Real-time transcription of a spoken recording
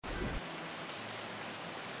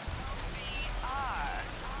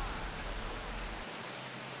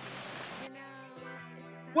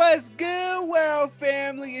What's good, world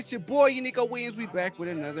family? It's your boy Unico Williams. We back with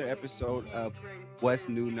another episode of What's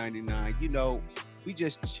New 99. You know, we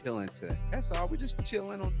just chilling today. That's all. We just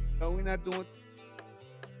chilling on. We're not doing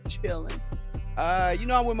chilling.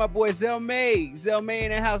 I'm with my boy Zelmay. Zelmay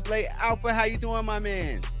in the house. Late Alpha. How you doing, my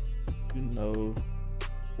mans? You know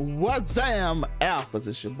what's Zam Alphas?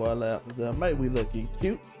 It's your boy Alpha. Mate, we looking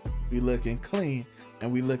cute, we looking clean, and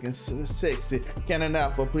we looking sexy. Can an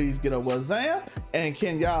Alpha please get a Wazam? And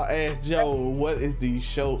can y'all ask Joe what is these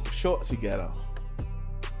shorts he got on?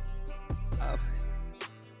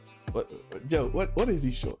 Joe, what is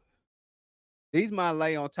these shorts? These might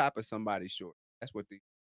lay on top of somebody's short. That's what these.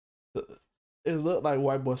 It look like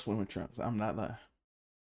white boy swimming trunks. I'm not lying.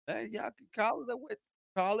 Hey, y'all can call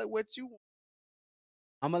it what you want.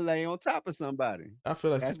 I'm gonna lay on top of somebody. I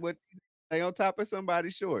feel like that's what lay on top of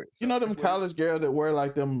somebody's short. So you know them college girls that wear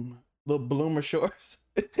like them little bloomer shorts.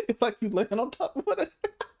 It's like you laying on top of it.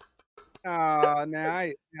 Oh, now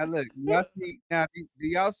look. Y'all see, now do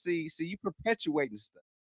y'all see? You perpetuating stuff.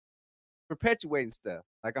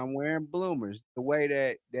 Like I'm wearing bloomers. The way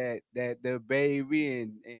that the baby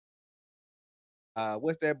and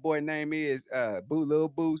what's that boy name is Lil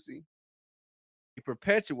Boosie. You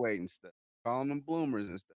perpetuating stuff, calling them bloomers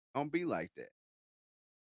and stuff. Don't be like that.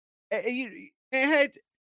 I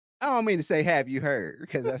don't mean to say have you heard,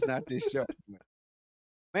 because that's not this show.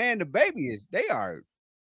 Man, the baby they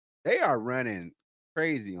are running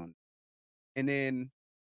crazy on. And then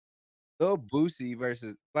Lil Boosie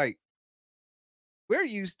versus, like, we're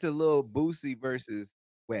used to Lil Boosie versus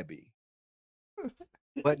Webby.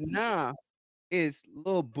 But now it's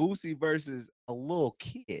Lil Boosie versus a little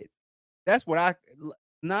kid. That's what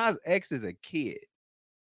Nas X is a kid.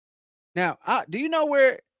 Now, do you know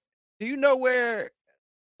where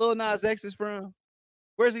Lil Nas X is from?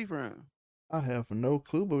 Where's he from? I have no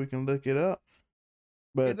clue, but we can look it up.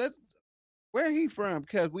 But yeah, where he from?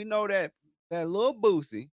 Because we know that Lil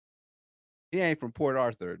Boosie, he ain't from Port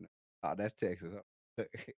Arthur. Oh, that's Texas.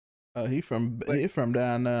 He from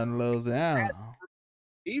down there in Louisiana.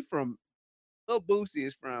 Lil Boosie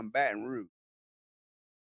is from Baton Rouge.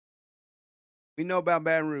 We know about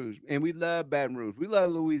Baton Rouge, and we love Baton Rouge. We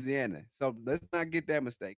love Louisiana, so let's not get that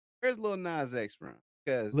mistake. Where's Lil Nas X from?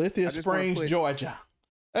 Because Lithia Springs, Georgia.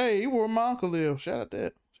 Hey, where my uncle lives. Shout out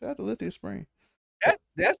to Lithia Springs.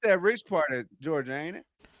 That's that rich part of Georgia, ain't it?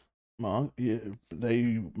 Mom, yeah,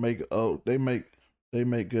 they make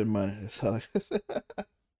good money. That's all I can say.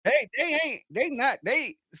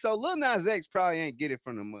 So Lil Nas X probably ain't get it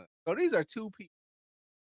from the mud. So these are two people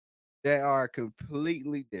that are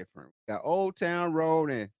completely different. Got Old Town Road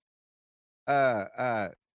and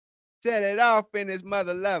set it off in his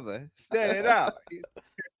mother lover. Set it off.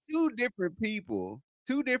 Two different people,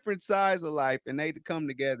 two different sides of life, and they come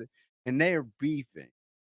together and they are beefing.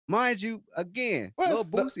 Mind you, again, Lil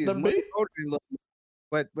Boosie is much older than Lil,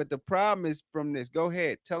 but the problem is from this. Go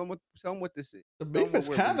ahead, tell them what this is. The beef is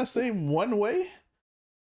kind of seem one way.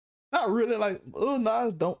 Not really. Like Lil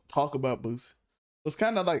Nas don't talk about Boosie. It's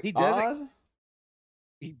kind of like odd.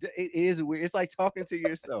 It is weird. It's like talking to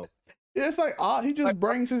yourself. Yeah, it's like odd. He just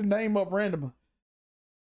brings his name up randomly.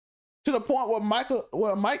 To the point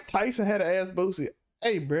where Mike Tyson had to ask Boosie,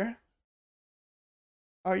 "Hey, bruh,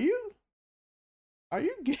 are you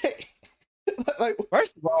gay?" Like,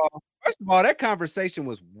 first of all, that conversation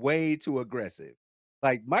was way too aggressive.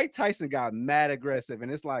 Like Mike Tyson got mad aggressive,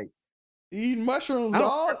 and it's like eating mushrooms,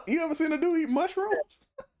 dog. You ever seen a dude eat mushrooms?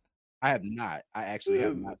 I have not. I actually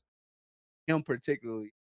have not. Him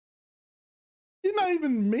particularly. He's not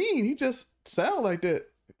even mean. He just sound like that.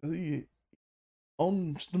 He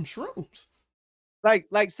on some shrooms.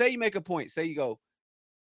 Like say you make a point. Say you go,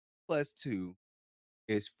 +2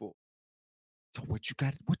 is 4. So what you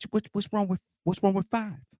got? What's wrong with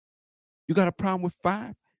 5? You got a problem with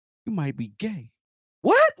 5? You might be gay.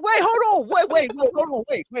 What? Wait, hold on. Wait, hold on.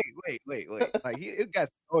 Wait. Like it got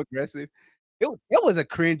so aggressive. It was a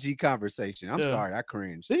cringy conversation. I'm sorry, I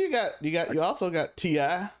cringed. Then you also got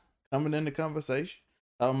T.I. coming in the conversation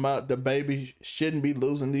about the baby shouldn't be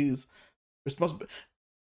losing these responsibilities.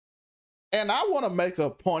 And I want to make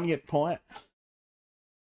a poignant point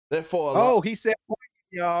that he said,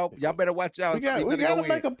 y'all better watch out. We got to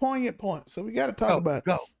make a poignant point, so we got to talk about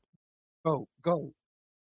it. Go.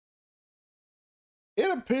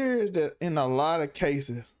 It appears that in a lot of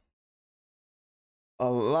cases, a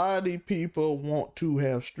lot of these people want to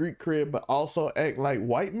have street cred, but also act like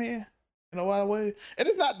white men in a wild way. And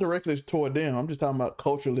it's not directly toward them. I'm just talking about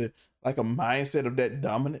culturally, like a mindset of that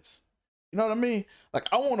dominance. You know what I mean? Like,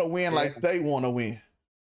 I want to win like they want to win.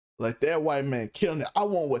 Like, that white man killing it. I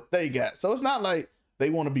want what they got. So it's not like they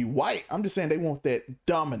want to be white. I'm just saying they want that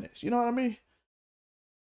dominance. You know what I mean?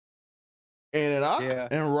 Yeah.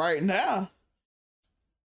 And right now,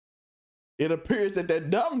 it appears that that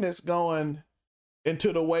dominance going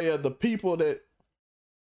into the way of the people that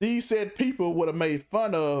these said people would have made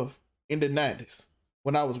fun of in the 90s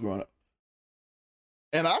when I was growing up.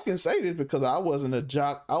 And I can say this because I wasn't a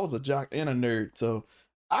jock. I was a jock and a nerd. So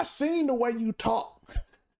I seen the way you talk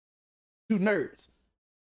to nerds.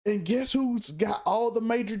 And guess who's got all the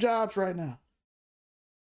major jobs right now?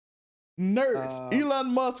 Nerds.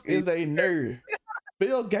 Elon Musk is a nerd.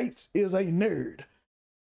 Bill Gates is a nerd.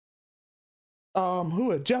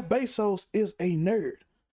 Jeff Bezos is a nerd.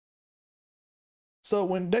 So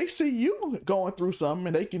when they see you going through something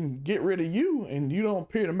and they can get rid of you and you don't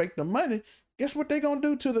appear to make the money, guess what they gonna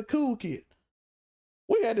do to the cool kid?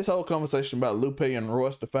 We had this whole conversation about Lupe and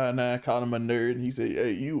Royce the 5'9", calling him a nerd, and he said,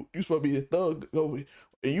 "Hey, you supposed to be a thug, and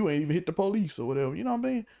you ain't even hit the police or whatever." You know what I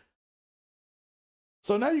mean?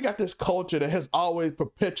 So now you got this culture that has always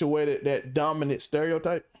perpetuated that dominant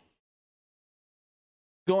stereotype,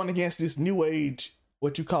 going against this new age,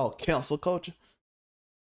 what you call cancel culture.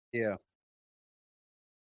 Yeah.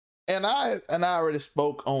 And I already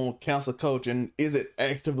spoke on cancel culture and is it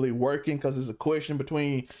actively working? Because it's a question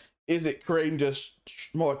between, is it creating just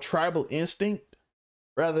more tribal instinct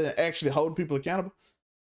rather than actually holding people accountable?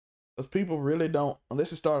 Because people really don't,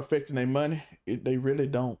 unless it start affecting their money, they really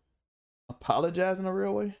don't apologize in a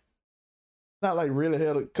real way. Not like really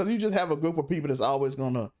hell, because you just have a group of people that's always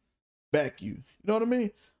gonna back you. You know what I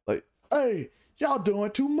mean? Like, hey, y'all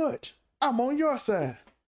doing too much. I'm on your side.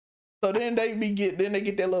 So then they get that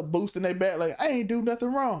little boost in their back, like I ain't do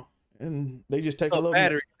nothing wrong, and they just take a little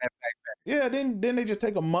battery. Yeah, then they just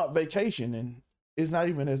take a month vacation, and it's not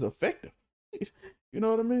even as effective. You know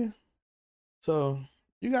what I mean? So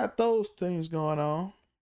you got those things going on,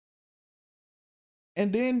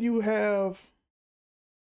 and then you have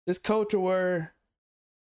this culture where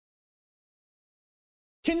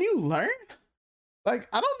can you learn? Like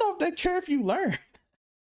I don't know if they care if you learn,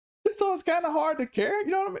 so it's kind of hard to care. You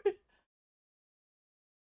know what I mean?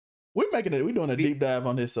 We're doing a deep dive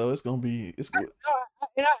on this, so it's good.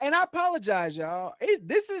 And I apologize, y'all.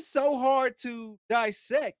 This is so hard to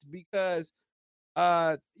dissect because,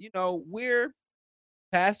 we're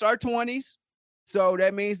past our 20s, so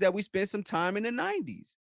that means that we spent some time in the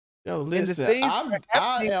 90s. Yo, And the listen, things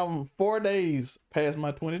I am 4 days past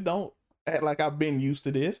my 20. Don't act like I've been used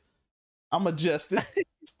to this. I'm adjusted.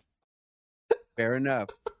 Fair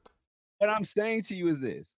enough. What I'm saying to you is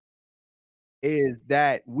this. Is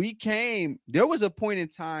that there was a point in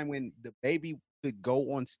time when the baby could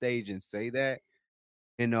go on stage and say that,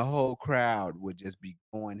 and the whole crowd would just be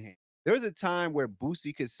going ham. There was a time where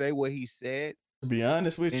Boosie could say what he said, To be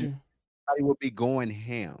honest with and you, everybody would be going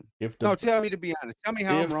ham. if No, the tell me to be honest. Tell me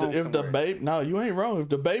how I'm wrong if the somewhere. baby, no, you ain't wrong. If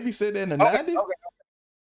the baby said that in the Okay, 90s, okay.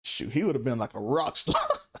 shoot, he would have been like a rock star.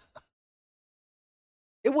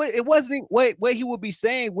 It wasn't what he would be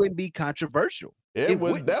saying wouldn't be controversial. It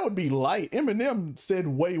wouldn't. That would be light. Eminem said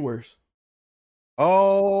way worse.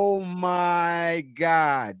 Oh my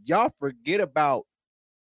God. Y'all forget about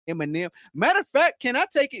Eminem. Matter of fact, can I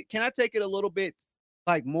take it a little bit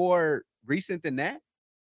like more recent than that?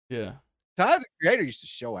 Yeah. Tyler the Creator used to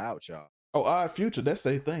show out, y'all. Oh, Odd Future, that's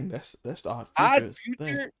their thing. That's the Odd Odd Future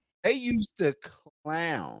thing. Future, they used to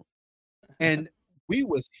clown, and we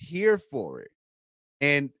was here for it.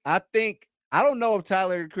 And I don't know if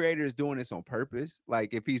Tyler the Creator is doing this on purpose.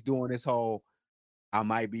 Like if he's doing this whole I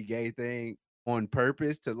might be gay thing on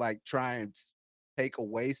purpose to like try and take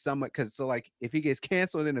away some, because so like if he gets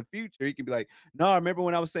canceled in the future, he can be like, no, I remember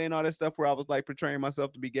when I was saying all that stuff where I was like portraying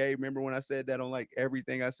myself to be gay. Remember when I said that on like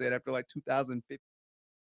everything I said after like 2015?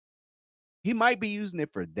 He might be using it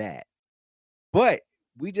for that. But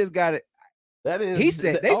we just got it. That is He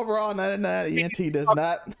said the overall 99 ENT does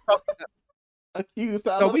not accuse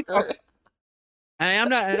Tyler the Creator. I'm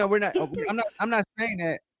not. No, we're not. I'm not saying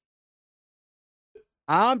that.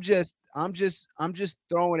 I'm just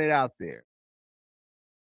throwing it out there.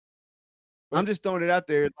 I'm just throwing it out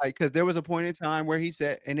there, like, because there was a point in time where he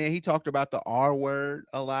said, and then he talked about the R word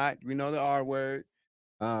a lot. We know the R word.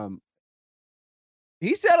 Um,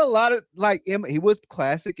 he said a lot of like he was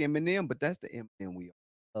classic Eminem, but that's the Eminem we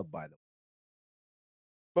love, by the way.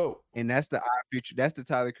 But And that's the Odd Future. That's the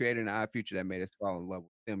Tyler Creator and the Odd Future that made us fall in love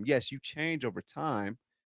with them. Yes, you change over time.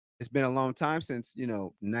 It's been a long time since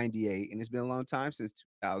 98, and it's been a long time since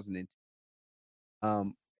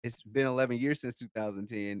 2010. It's been 11 years since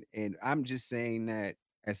 2010, and I'm just saying that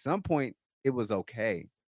at some point it was okay.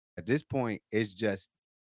 At this point, it's just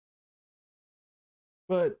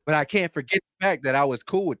But But I can't forget the fact that I was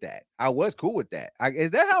cool with that. I was cool with that.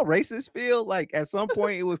 Is that how racists feel? Like, at some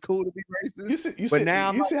point, it was cool to be racist, but now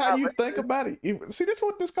I'm, you like, see how not you think racist? about it. See, this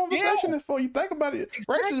what this Yeah, conversation is for. You think about it.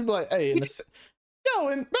 exactly. Racists be like, hey, We and just yo,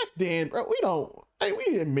 and back then, bro, we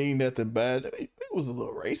didn't mean nothing bad. It was a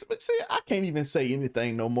little racist, but see, I can't even say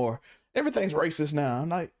anything no more. Everything's racist now. I'm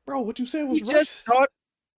like, bro, what you said we was just racist. thought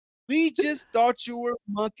we just thought you were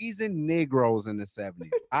monkeys and negroes in the '70s.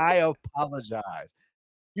 I apologize.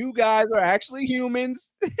 You guys are actually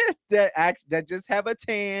humans that just have a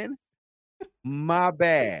tan. My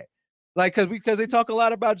bad. Like, because they talk a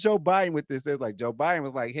lot about Joe Biden with this. They're like, Joe Biden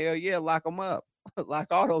was like, "Hell yeah, lock them up. Lock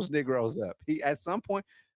all those negroes up." He at some point,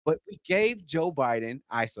 but we gave Joe Biden,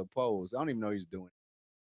 I suppose, I don't even know he's doing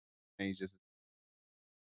it. He's just,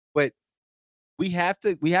 but we have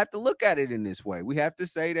to look at it in this way. We have to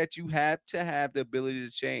say that you have to have the ability to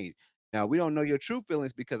change. Now, we don't know your true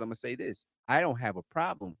feelings because Imma say this, I don't have a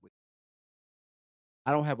problem with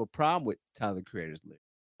Tyler, the Creator's lyrics.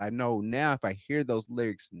 I know now if I hear those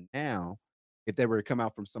lyrics now, if they were to come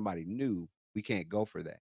out from somebody new, we can't go for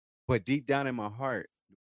that. But deep down in my heart,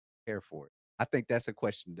 I care for it. I think that's a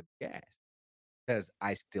question to be asked because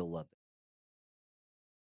I still love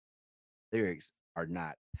the lyrics are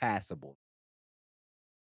not passable.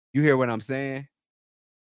 You hear what I'm saying?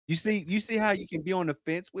 You see how you can be on the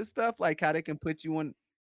fence with stuff, like how they can put you on.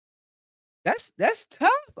 That's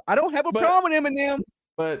tough. I don't have a But problem with Eminem.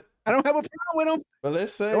 but I don't have a problem with him but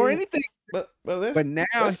let's or say anything. but But now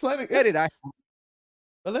let's he play the said it. I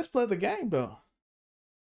let's play the game though.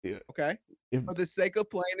 Yeah. okay. If For the sake of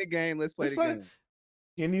playing the game, let's play let's the play, game.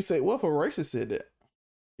 can you say what if a racist said that?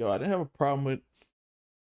 Yo, I didn't have a problem with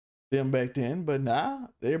them back then, but now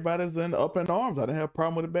everybody's in up in arms. I didn't have a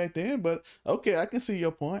problem with it back then, but okay, I can see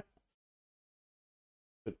your point.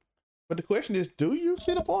 But the question is, do you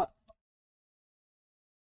see the point?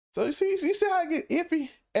 So you see how I get iffy,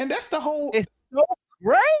 and that's the whole It's so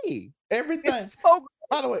great. everything. It's so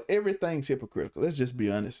By the way, everything's hypocritical. Let's just be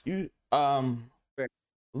honest. You great.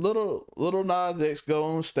 little Nas X go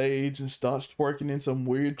on stage and starts twerking in some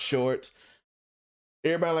weird shorts.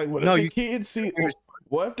 Everybody like, what if No, the you kids see? can't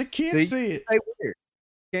What if the say kids see it? weird.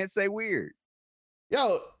 Can't say weird. Yo,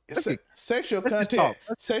 Okay, let's just sexual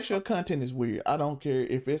talk. content is weird. I don't care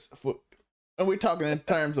if it's for, and we're talking in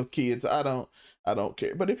terms of kids. I don't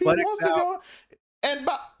care. But if he But it's wants to out. go, and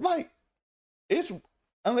but like it's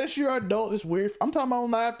unless you're an adult, it's weird. I'm talking about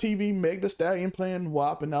on live TV, Meg the Stallion playing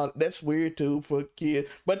WAP and all that's weird too for kids.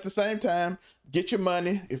 But at the same time, get your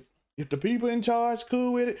money. If the people in charge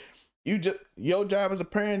cool with it, your job as a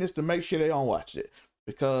parent is to make sure they don't watch it.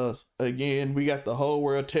 Because again, we got the whole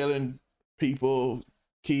world telling people,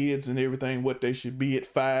 kids and everything, what they should be at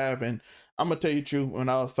 5. And I'm gonna tell you the truth, when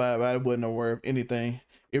I was 5, I wasn't aware of anything.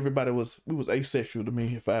 Everybody was asexual to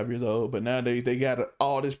me at 5 years old, but nowadays they got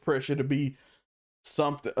all this pressure to be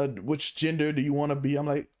something. Which gender do you want to be? I'm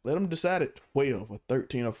like, let them decide at 12 or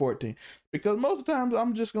 13 or 14, because most of the times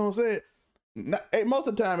I'm just gonna say it. Most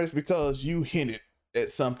of the time it's because you hinted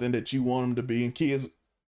at something that you want them to be, and kids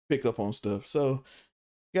pick up on stuff. So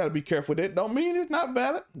you got to be careful. That don't mean it's not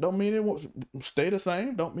valid. Don't mean it won't stay the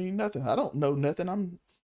same. Don't mean nothing. I don't know nothing. I'm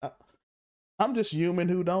just human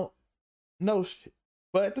who don't know shit.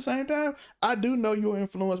 But at the same time, I do know you're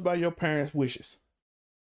influenced by your parents' wishes.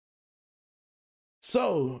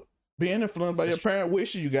 So being influenced by your That's true. parent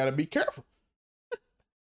wishes, you got to be careful.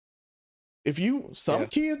 If some Yeah.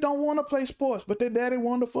 kids don't want to play sports, but their daddy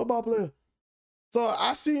wanted a football player. So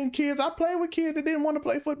I seen kids. I played with kids that didn't want to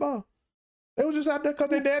play football. They was just out there because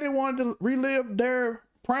their daddy wanted to relive their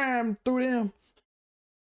prime through them.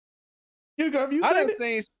 Have you I seen done it?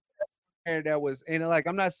 seen somewhere that was, and, like,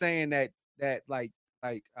 I'm not saying that,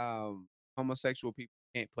 homosexual people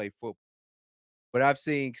can't play football, but I've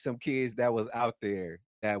seen some kids that was out there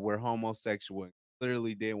that were homosexual and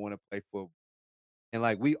literally didn't wanna play football, and,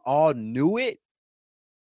 like, we all knew it.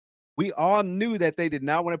 We all knew that they did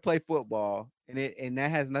not wanna play football, and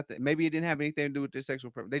that has nothing, maybe it didn't have anything to do with their sexual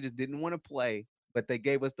preference. They just didn't wanna play, but they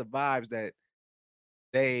gave us the vibes that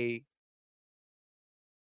they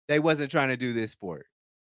they wasn't trying to do this sport,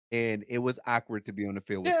 and it was awkward to be on the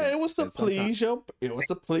field with Yeah, them it was to because sometimes.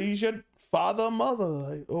 please your father or mother,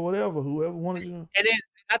 like, or whatever, whoever wanted you. And then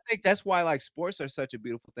I think that's why, like, sports are such a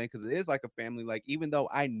beautiful thing because it is like a family. Like, even though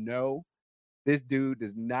I know this dude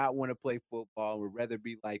does not wanna play football, would rather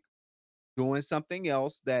be, like, doing something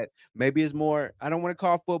else that maybe is more, I don't wanna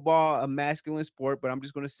call football a masculine sport, but I'm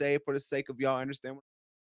just gonna say it for the sake of y'all understand,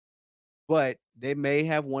 but they may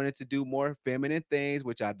have wanted to do more feminine things,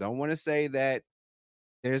 which I don't wanna say that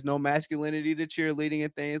There's no masculinity to cheerleading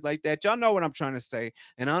and things like that. Y'all know what I'm trying to say,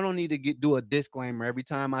 and I don't need to do a disclaimer every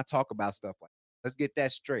time I talk about stuff like that. Let's get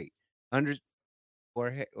that straight. Under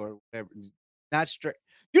or whatever, not straight.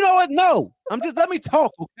 You know what? No, I'm just let me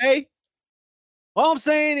talk, okay? All I'm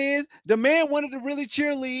saying is the man wanted to really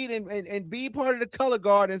cheerlead and be part of the color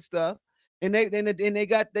guard and stuff. And they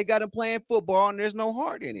got him playing football, and there's no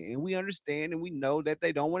heart in it. And we understand and we know that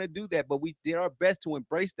they don't want to do that, but we did our best to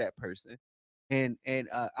embrace that person. And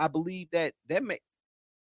I believe that may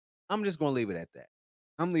I'm just gonna leave it at that.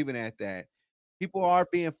 I'm leaving it at that. People are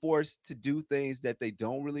being forced to do things that they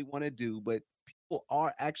don't really want to do, but people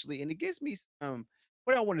are actually, and it gives me some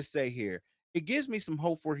what I want to say here. It gives me some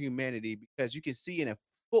hope for humanity because you can see in a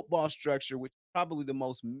football structure, which is probably the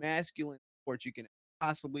most masculine sport you can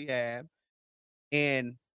possibly have,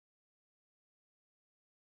 and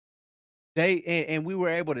and we were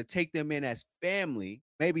able to take them in as family,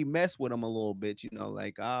 maybe mess with them a little bit,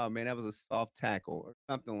 like, oh man, that was a soft tackle or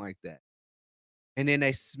something like that. And then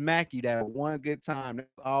they smack you that one good time. That's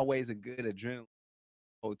always a good adrenaline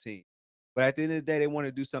whole team. But at the end of the day, they want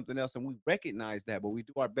to do something else, and we recognize that, but we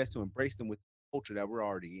do our best to embrace them with the culture that we're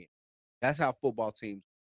already in. That's how football teams.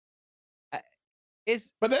 I-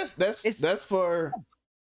 It's But it's that's for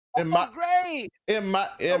in oh my great.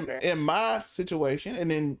 Okay. in my situation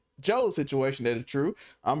and in Joe's situation that is true.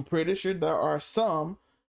 I'm pretty sure there are some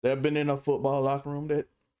that have been in a football locker room that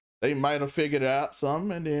they might have figured out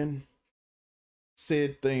something and then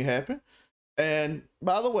said thing happened. And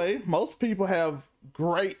by the way, most people have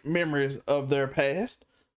great memories of their past.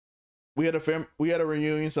 We had a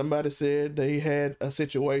reunion. Somebody said they had a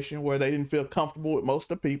situation where they didn't feel comfortable with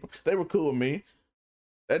most of the people. They were cool with me.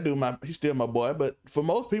 That dude, he's still my boy. But for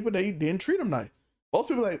most people, they didn't treat him nice. Most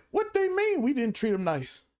people are like, what they mean we didn't treat him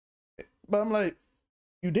nice? But I'm like,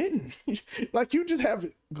 you didn't. Like you just have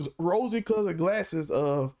rosy colored glasses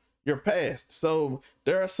of your past. So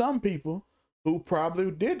there are some people who probably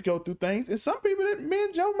did go through things, and some people that me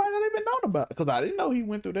and Joe might not even known about because I didn't know he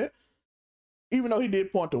went through that. Even though he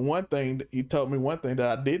did point to one thing, he told me one thing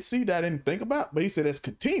that I did see that I didn't think about, but he said it's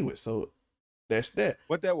continuous. So that's that.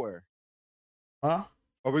 What that were? Huh?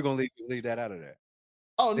 Or we're gonna leave that out of that.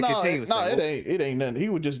 Oh The no, continuous thing. it ain't nothing. He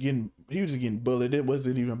was just getting bullied. It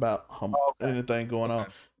wasn't even about Oh, okay. anything going on.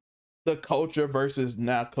 Okay. The culture versus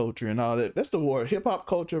now culture and all that. That's the war. Hip hop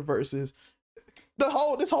culture versus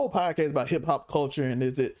this whole podcast is about hip hop culture, and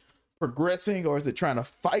is it progressing or is it trying to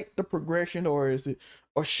fight the progression, or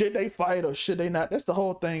should they fight or should they not? That's the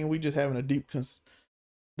whole thing. We just having a deep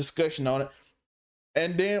discussion on it.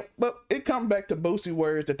 And then, but it comes back to Boosie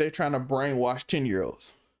words that they're trying to brainwash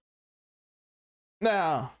 10-year-olds.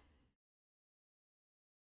 Now,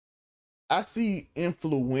 I see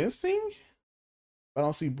influencing, but I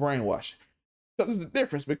don't see brainwashing. Because there's a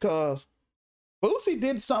difference, because Boosie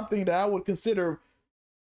did something that I would consider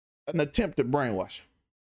an attempt at brainwashing.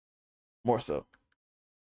 More so.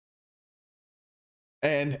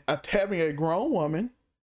 And having a grown woman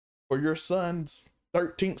for your son's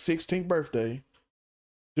 13th, 16th birthday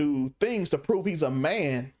do things to prove he's a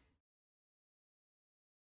man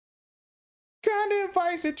kind of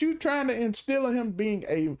advice that you trying to instill in him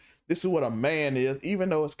being this is what a man is, even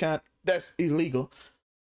though it's that's illegal.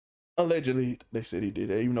 Allegedly, they said he did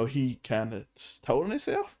that, even though he kind of told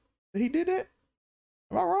himself that he did that.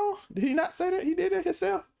 Am I wrong? Did he not say that he did it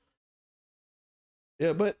himself?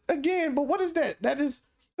 Yeah, but again, but what is that? That's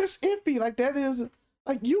iffy. Like that is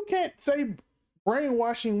like you can't say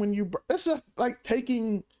brainwashing when it's just like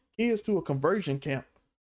taking kids to a conversion camp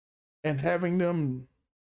and having them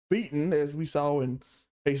beaten, as we saw in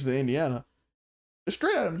cases of Indiana.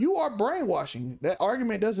 Straight at them, you are brainwashing. That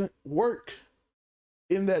argument doesn't work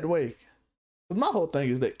in that way. Because my whole thing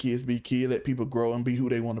is that kids be kids, let people grow and be who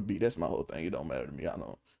they want to be. That's my whole thing. It don't matter to me. I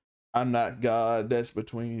know I'm not God. That's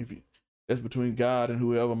between God and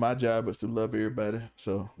whoever. My job is to love everybody.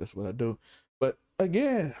 So that's what I do. But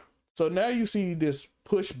again, so now you see this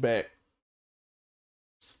pushback,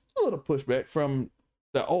 a little pushback from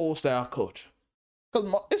the old style culture.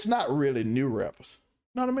 Because it's not really new rappers.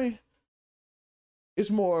 You know what I mean? It's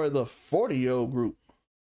more the 40-year-old group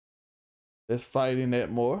that's fighting that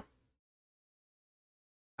more.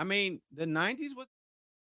 I mean, the 90s was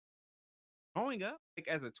growing up like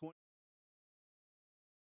as a 20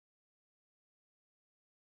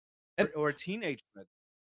 or a teenager.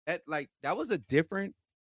 That was a different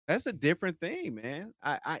that's a different thing, man.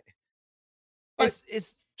 Like,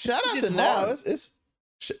 It's shout out just to now. hard. It's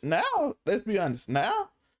now. Let's be honest. Now,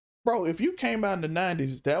 bro, if you came out in the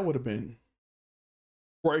 90s, that would have been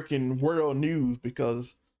breaking world news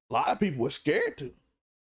because a lot of people were scared to.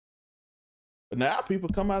 But now people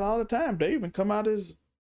come out all the time. They even come out as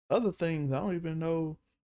other things. I don't even know.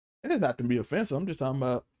 And it's not to be offensive. I'm just talking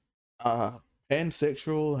about uh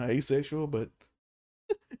pansexual and asexual, but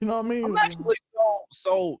you know what I I'm mean? actually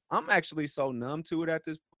I'm actually so numb to it at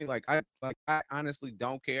this point. I honestly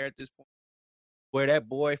don't care at this point. Where that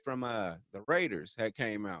boy from the Raiders had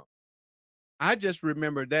came out. I just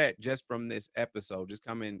remember that just from this episode, just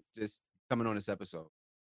coming on this episode.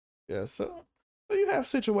 Yeah, so you have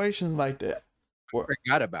situations like that. Where,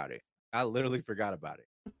 Forgot about it. I literally forgot about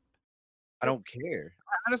it. I don't care.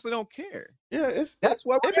 I honestly don't care. yeah, That's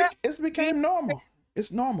where we're at. it's became normal.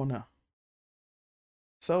 It's normal now.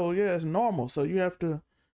 So yeah, it's normal. So you have to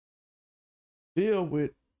deal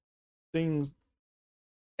with things.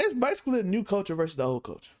 It's basically the new culture versus the old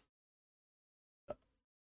culture.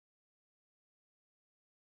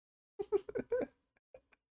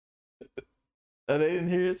 They didn't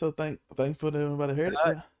hear it, so thankful that everybody heard it.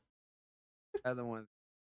 Uh, Yeah. Other ones.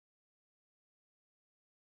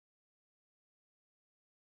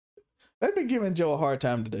 They've been giving Joe a hard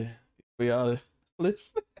time today. To be honest.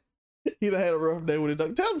 Listen, he done had a rough day with his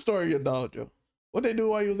dog. Tell him the story of your dog, Joe. What they do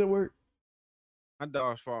while you was at work? My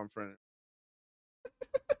dog's far in front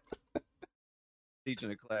of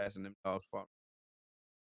teaching a class and them dogs fought.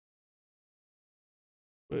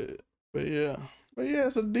 But but yeah. But yeah,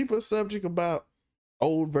 it's a deeper subject about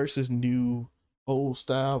old versus new, old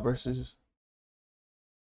style versus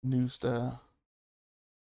new style.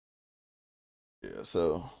 Yeah,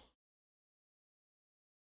 so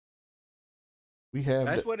we have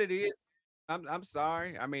That's the what it is. I'm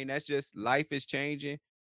sorry. I mean, that's just life is changing.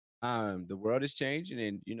 The world is changing,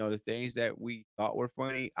 and the things that we thought were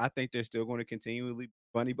funny, I think they're still going to continually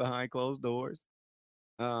funny behind closed doors.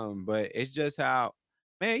 But it's just how,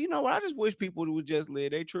 man. You know what? I just wish people would just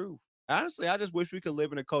live their truth. Honestly, I just wish we could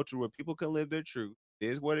live in a culture where people can live their truth. It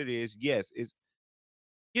is what it is. Yes, it's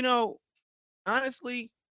you know.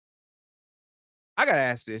 Honestly, I gotta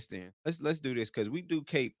ask this then. Let's do this because we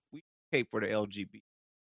cape for the LGBT.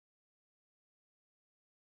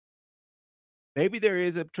 Maybe there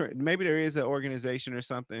is an organization or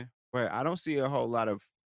something, but I don't see a whole lot of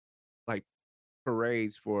like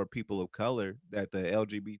parades for people of color that the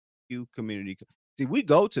LGBTQ community. See, we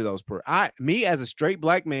go to those me as a straight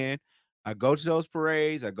black man, I go to those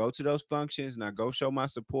parades, I go to those functions, and I go show my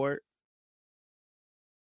support.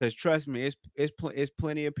 Because trust me, it's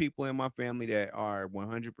plenty of people in my family that are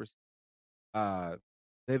 100% uh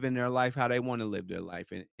living their life how they want to live their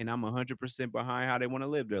life, and I'm 100% behind how they want to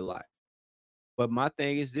live their life. But my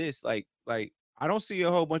thing is this, like I don't see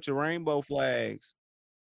a whole bunch of rainbow flags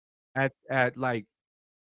at like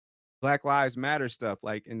Black Lives Matter stuff,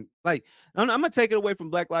 like, and like, I'm gonna take it away from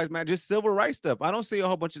Black Lives Matter, just civil rights stuff. I don't see a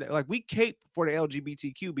whole bunch of that. Like, we cape for the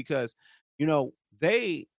LGBTQ because, you know,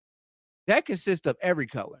 they that consists of every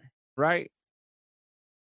color, right?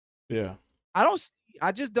 yeah.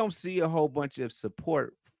 I just don't see a whole bunch of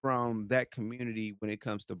support from that community when it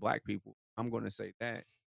comes to black people. I'm gonna say that.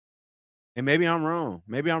 And maybe I'm wrong.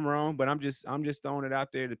 Maybe I'm wrong, but I'm just throwing it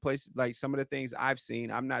out there to places like some of the things I've seen.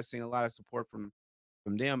 I'm not seeing a lot of support from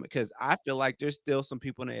them because I feel like there's still some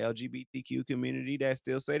people in the LGBTQ community that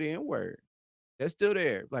still say the N word. They're still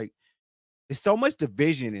there. Like there's so much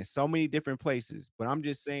division in so many different places. But I'm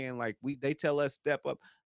just saying, like they tell us step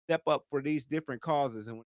up for these different causes.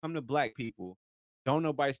 And when it come to black people, don't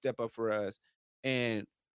nobody step up for us. And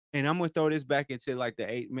and I'm gonna throw this back into like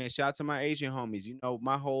the eight man. Shout out to my Asian homies. You know,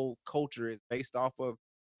 my whole culture is based off of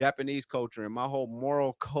Japanese culture, and my whole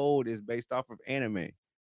moral code is based off of anime.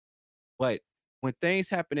 But when things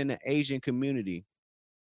happen in the Asian community,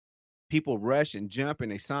 people rush and jump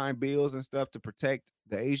and they sign bills and stuff to protect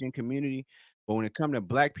the Asian community. But when it comes to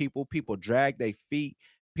black people, people drag their feet.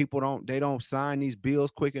 They don't sign these bills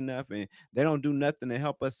quick enough and they don't do nothing to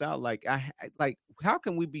help us out. Like how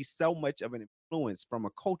can we be so much of an influence from a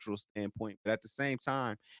cultural standpoint, but at the same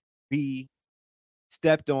time be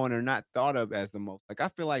stepped on or not thought of as the most? Like I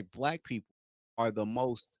feel like black people are the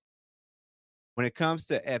most when it comes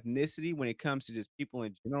to ethnicity, when it comes to just people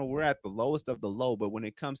in general, we're at the lowest of the low. But when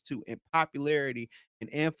it comes to in popularity and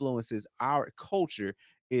influences, our culture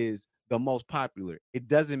is the most popular. It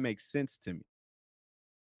doesn't make sense to me.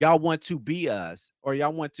 Y'all want to be us, or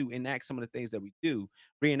y'all want to enact some of the things that we do,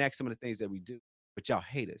 reenact some of the things that we do, but y'all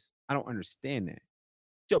hate us. I don't understand that.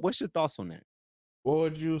 Joe, what's your thoughts on that? What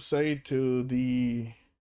would you say to the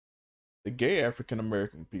gay African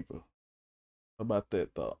American people about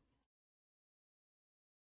that thought?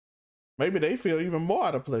 Maybe they feel even more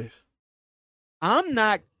out of place. I'm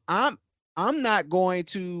not. I'm not going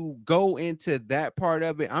to go into that part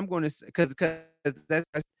of it. I'm going to because that's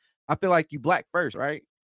I feel like you black first, right?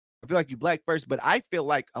 I feel like you black first, but I feel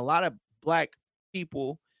like a lot of black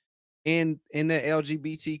people in the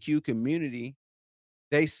LGBTQ community,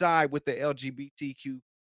 they side with the LGBTQ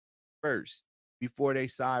first before they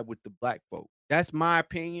side with the black folk. That's my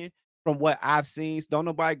opinion from what I've seen. So don't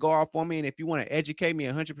nobody go off on me. And if you want to educate me,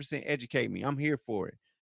 100% educate me. I'm here for it.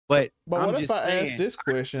 So, But but I'm what if just I ask saying this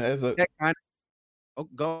question as a that kind of, oh,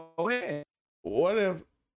 go ahead. what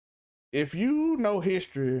if you know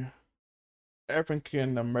history,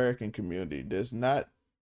 African American community does not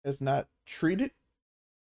treated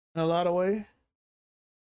in a lot of way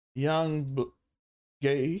young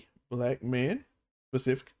gay black men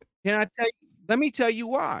specifically. Can I tell you? Let me tell you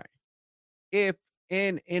why. If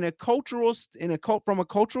in a cultural in a cult from a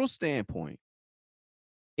cultural standpoint,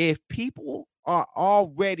 if people are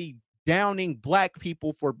already downing black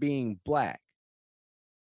people for being black,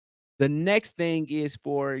 the next thing is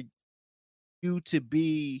for you to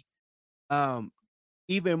be um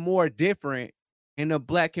even more different in the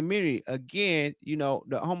black community. Again,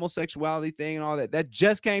 the homosexuality thing and all that, that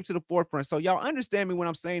just came to the forefront. So y'all understand me when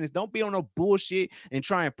I'm saying this. Don't be on no bullshit and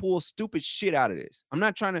try and pull stupid shit out of this. I'm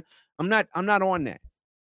not on that.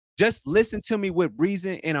 Just listen to me with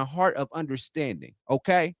reason and a heart of understanding.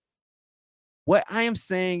 Okay. What I am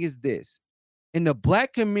saying is this: in the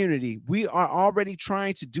black community, we are already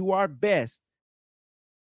trying to do our best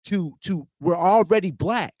to we're already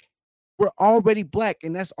black. We're already black,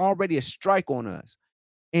 and that's already a strike on us.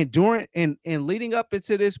 And during and leading up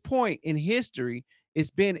into this point in history,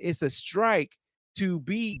 it's a strike to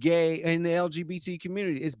be gay in the LGBT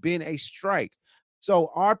community. It's been a strike.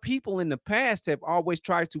 So our people in the past have always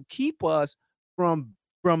tried to keep us from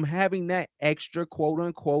having that extra quote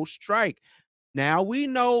unquote strike. Now we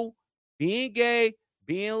know being gay,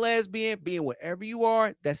 being lesbian, being whatever you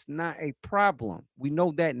are, that's not a problem. We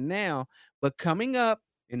know that now. But coming up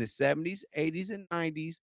in the 70s, 80s, and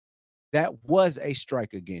 90s, that was a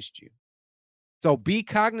strike against you. So be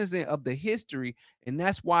cognizant of the history. And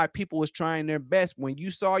that's why people was trying their best. When you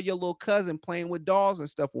saw your little cousin playing with dolls and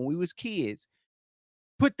stuff when we was kids,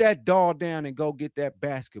 put that doll down and go get that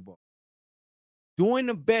basketball. Doing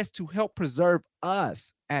the best to help preserve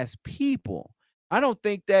us as people. I don't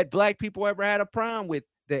think that black people ever had a problem with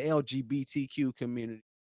the LGBTQ community.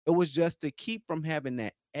 It was just to keep from having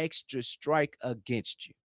that extra strike against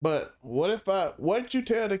you. But what you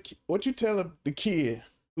tell the kid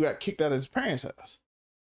who got kicked out of his parents' house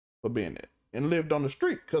for being there and lived on the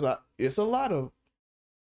street? Because it's a lot of.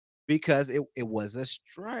 Because it was a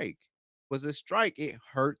strike. It was a strike. It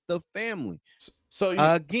hurt the family. So you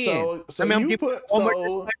Again, so I'm you giving put one more so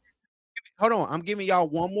disclaimer. Hold on. I'm giving y'all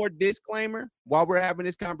one more disclaimer while we're having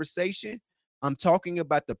this conversation. I'm talking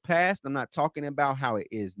about the past. I'm not talking about how it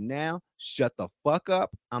is now. Shut the fuck up.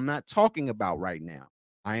 I'm not talking about right now.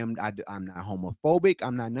 I'm not homophobic.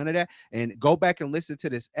 I'm not none of that. And go back and listen to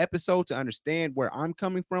this episode to understand where I'm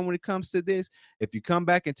coming from when it comes to this. If you come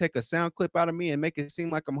back and take a sound clip out of me and make it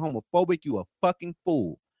seem like I'm homophobic, you a fucking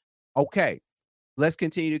fool. Okay, let's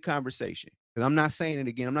continue the conversation. Because I'm not saying it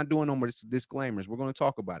again. I'm not doing no more disclaimers. We're going to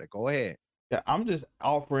talk about it. Go ahead. yeah, I'm just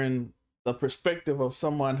offering the perspective of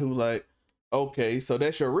someone who like, okay, so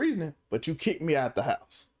that's your reasoning, but you kicked me out the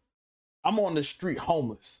house. I'm on the street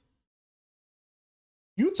homeless.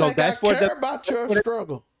 You So think I that's for the care about your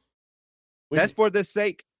struggle? that's for the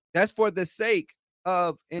sake that's for the sake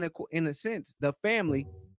of in a sense the family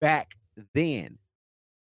back then.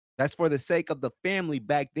 That's for the sake of the family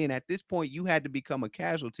back then. At this point, you had to become a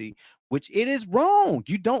casualty, which it is wrong.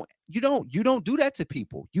 You don't do that to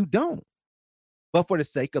people. You don't. But for the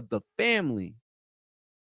sake of the family,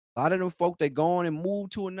 a lot of them folk they go on and move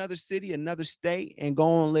to another city, another state, and go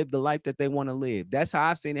on and live the life that they want to live. That's how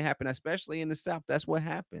I've seen it happen, especially in the South. That's what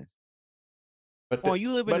happens. But Oh, to,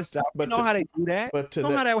 you live in the South. You but know to, how they do that. but to You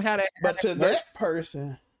know that how but that to works. that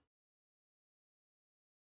person,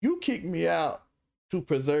 you kicked me out to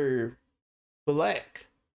preserve black.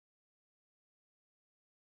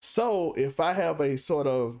 So if I have a sort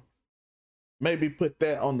of maybe put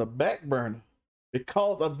that on the back burner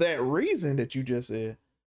because of that reason that you just said,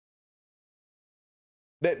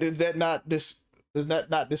 does that not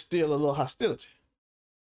distill a little hostility?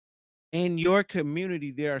 In your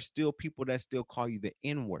community, there are still people that still call you the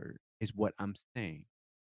N word, is what I'm saying.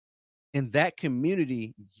 In that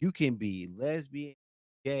community, you can be lesbian,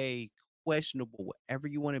 gay, questionable, whatever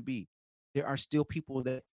you want to be. There are still people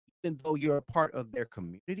that, even though you're a part of their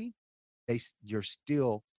community, you're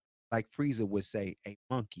still, like Frieza would say, a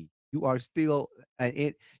monkey. You are still,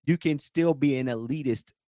 you can still be an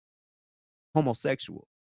elitist homosexual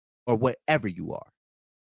or whatever you are.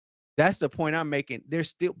 That's the point I'm making. There's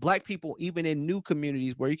still black people, even in new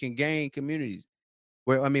communities where you can gain communities,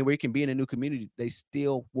 where you can be in a new community, they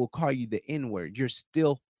still will call you the N word. You're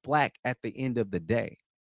still black at the end of the day.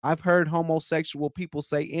 I've heard homosexual people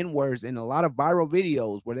say N-words in a lot of viral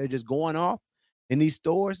videos where they're just going off in these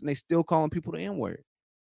stores and they still calling people the N-word.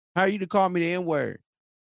 How are you to call me the N-word?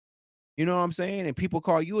 You know what I'm saying? And people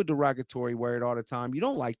call you a derogatory word all the time. You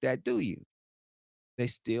don't like that, do you? They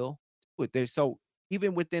still do it. They're so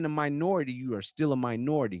even within a minority, you are still a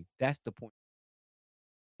minority. That's the point.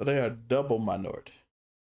 So they are double minority.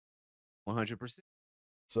 100%.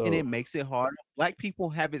 And it So makes it harder. Black people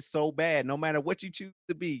have it so bad. No matter what you choose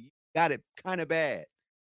to be, you got it kind of bad.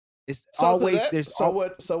 It's so for always that, there's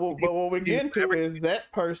always but what we're getting to whatever. is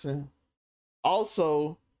that person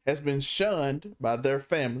also has been shunned by their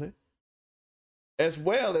family as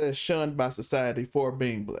well as shunned by society for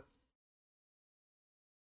being black.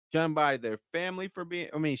 Shunned by their family for being,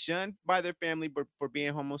 I mean, shunned by their family but for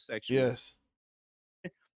being homosexual. Yes.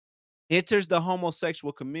 Enters the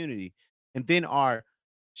homosexual community and then are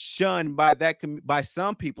shunned by by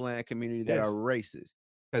some people in that community that are Yes. racist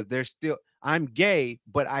because they're still I'm gay,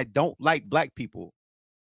 but I don't like black people.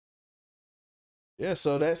 Yeah.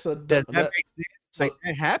 So that's a Does that that. make sense? Like So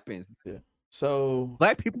that happens. yeah. So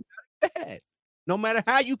Black people got it bad. No matter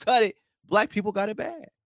how you cut it, black people got it bad.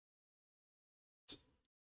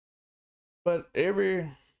 but every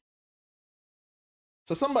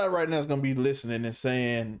so somebody right now is gonna be listening and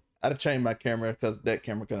saying, "I had to change my camera because that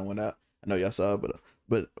camera kind of went out." I know y'all saw it,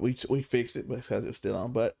 but we fixed it because it was still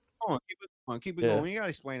on. But Come on, keep it going, keep it yeah. going. You gotta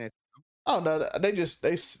explain that. Oh no, they just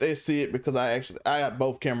they see it because I got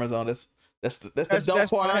both cameras on. That's the dope That's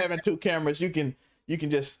part of fine. having two cameras. You can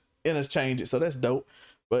just interchange it, so that's dope.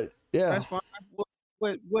 But yeah, That's fine.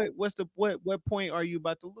 What point are you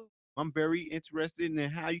about to lose? I'm very interested in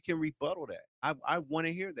how you can rebuttal that. I want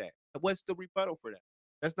to hear that. What's the rebuttal for that?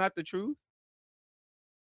 That's not the truth.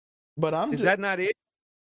 but I'm Is just that not it?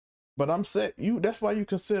 but I'm set you. That's why you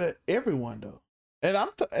consider everyone though, and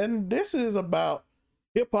and this is about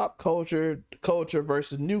hip hop culture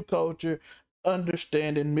versus new culture,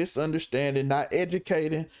 understanding, misunderstanding, not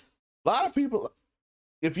educating. A lot of people,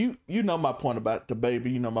 if you know my point about the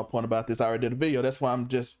baby, you know my point about this. I already did a video. That's why I'm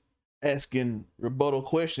just asking rebuttal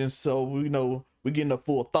questions so we know we're getting a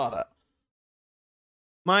full thought out.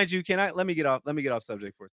 Mind you, can I let me get off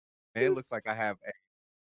subject for a second. It looks like I have a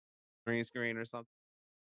green screen or something.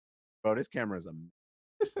 Bro, this camera is a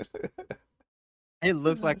it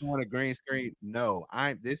looks like I'm on a green screen. No,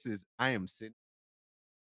 I am sitting.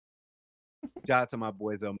 Shout out to my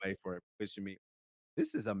boys LMA for pushing me.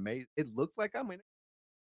 This is amazing. It looks like I'm in it.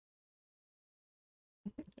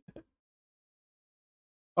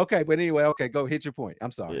 Okay, but anyway, okay, go hit your point.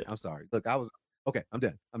 I'm sorry. Yeah. I'm sorry. Look, I was okay. I'm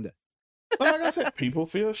done. I'm done. But like I said, people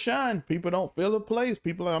feel shunned. People don't feel a place.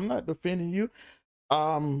 People, I'm not defending you.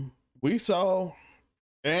 We saw,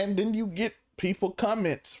 and then you get people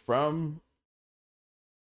comments from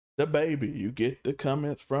the baby. You get the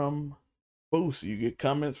comments from Boosie. You get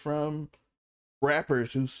comments from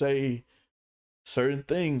rappers who say certain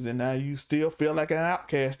things, and now you still feel like an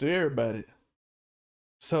outcast to everybody.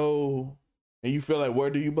 So, and you feel like, where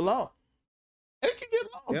do you belong? And it can get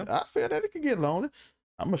lonely. Yeah. I feel that it can get lonely.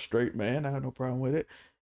 I'm a straight man. I have no problem with it.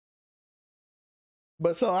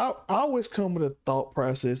 But so I always come with a thought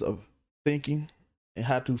process of thinking and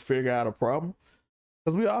how to figure out a problem.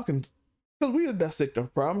 Because we all can, because we dissect the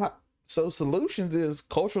problem. So solutions is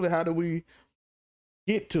culturally, how do we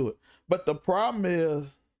get to it? But the problem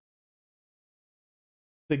is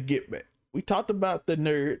the get back. We talked about the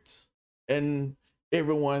nerds and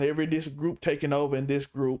every this group taking over in this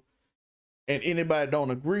group, and anybody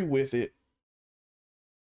don't agree with it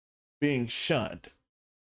being shunned.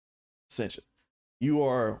 Essentially, we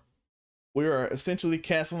are essentially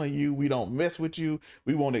canceling you. We don't mess with you.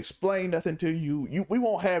 We won't explain nothing to you. We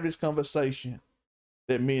won't have this conversation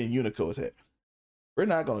that me and Unico is having. We're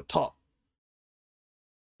not gonna talk.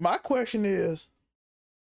 My question is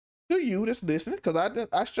to you that's listening, because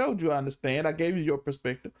I showed you I understand. I gave you your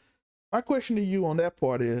perspective. My question to you on that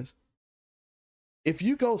part is, if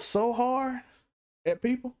you go so hard at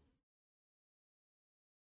people,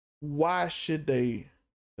 why should they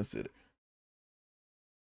consider?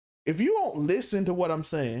 If you won't listen to what I'm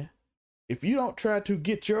saying, if you don't try to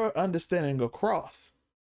get your understanding across,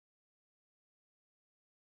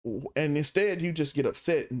 and instead you just get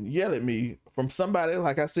upset and yell at me from somebody,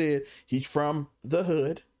 like I said, he's from the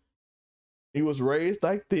hood. He was raised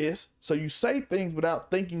like this. So you say things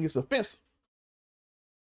without thinking it's offensive.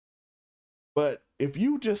 But if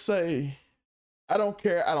you just say, I don't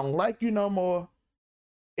care, I don't like you no more,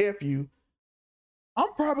 F you,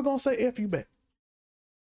 I'm probably going to say F you back.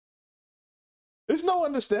 There's no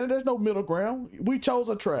understanding. There's no middle ground. We chose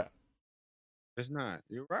a trap. It's not.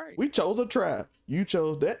 You're right. We chose a tribe. You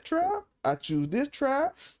chose that tribe. I choose this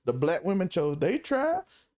tribe. The black women chose their tribe.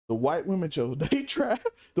 The white women chose their tribe.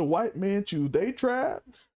 The white men choose their tribe.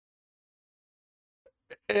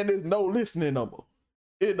 And there's no listening no more.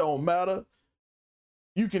 It don't matter.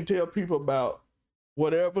 You can tell people about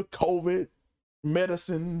whatever, COVID,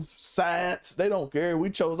 medicines, science. They don't care. We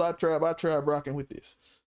chose our tribe rocking with this.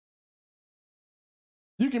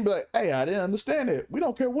 You can be like, hey, I didn't understand it. We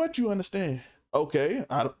don't care what you understand. Okay,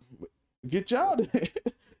 I don't get y'all there.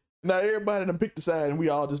 Now everybody done picked a side and we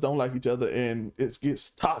all just don't like each other and it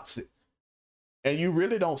gets toxic. And you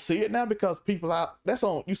really don't see it now because people out,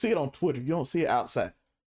 you see it on Twitter. You don't see it outside.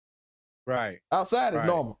 Right. Outside is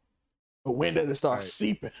normal. But when does it start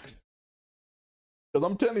seeping? Because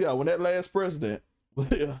I'm telling y'all, when that last president was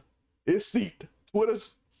there, it seeped.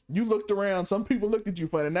 Twitter's, you looked around, some people looked at you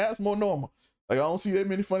funny. Now it's more normal. Like, I don't see that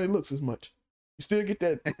many funny looks as much. You still get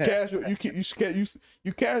that casual, you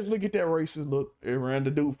casually get that racist look around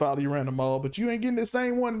the dude follow you around the mall, but you ain't getting the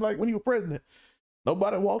same one like when you were president.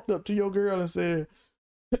 Nobody walked up to your girl and said,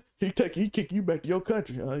 he kick you back to your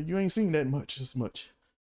country. You ain't seen that as much.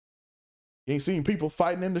 You ain't seen people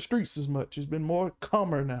fighting in the streets as much. It's been more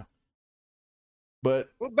calmer now. But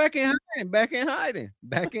we're back in hiding.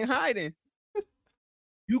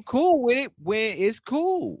 You cool with it when it's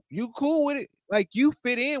cool. You cool with it. Like you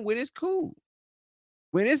fit in when it's cool.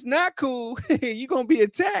 When it's not cool, you're gonna be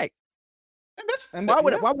attacked. Why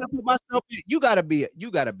would I put myself in? You gotta be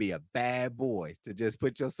a bad boy to just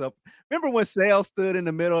put yourself. Remember when Sale stood in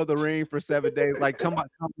the middle of the ring for 7 days, like come on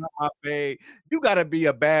my fade. You gotta be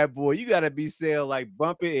a bad boy. You gotta be Sale, like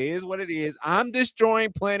bump it. It is what it is. I'm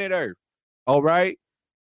destroying planet Earth. All right.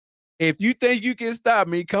 If you think you can stop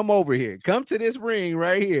me, come over here. Come to this ring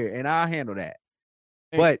right here, and I'll handle that.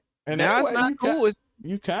 But now it's not cool.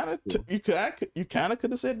 You kind of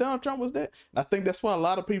could have said Donald Trump was that. And I think that's why a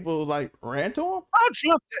lot of people like ran to him.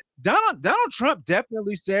 Donald Trump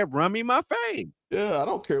definitely said, "Run me my fame." Yeah, I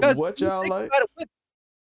don't care what y'all like.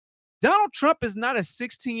 Donald Trump is not a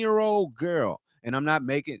 16-year-old girl, and I'm not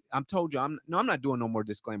doing no more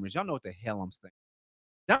disclaimers. Y'all know what the hell I'm saying.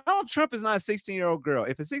 Donald Trump is not a 16-year-old girl.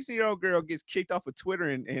 If a 16-year-old girl gets kicked off of Twitter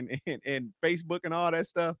and Facebook and all that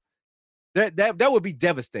stuff, that would be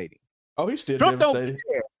devastating. Oh, he's still Trump devastated.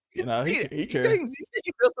 Don't care. He cares.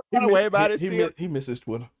 He feels some kind of way about it still. He misses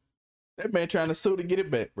Twitter. That man trying to sue to get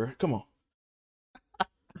it back, bro. Come on.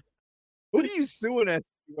 What do you sue in that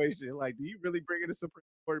situation? Like, do you really bring it to Supreme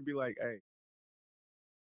Court and be like, hey?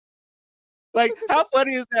 Like, how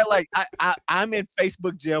funny is that? Like, I'm in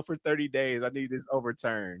Facebook jail for 30 days. I need this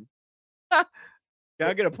overturned. Can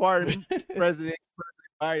I get a pardon, President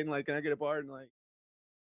Biden? Like, can I get a pardon? Like,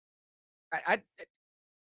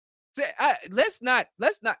 let's not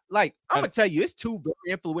like, I'm gonna tell you, it's two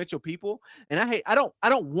very influential people, and I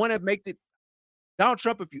don't want to make the Donald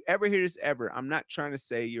Trump. If you ever hear this ever, I'm not trying to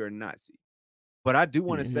say you're a Nazi, but I do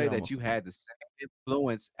want to say that you had the same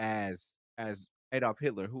influence as Adolf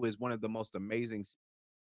Hitler, who is one of the most amazing.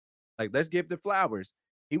 Like, let's give the flowers.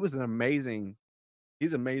 He's amazing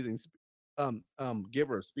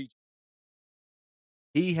giver of speech.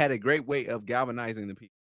 He had a great way of galvanizing the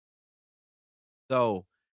people. So,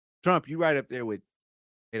 Trump, you right up there with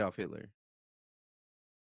Adolf Hitler.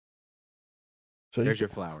 So there's your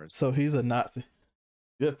flowers. So he's a Nazi.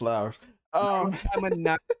 Good flowers. I'm a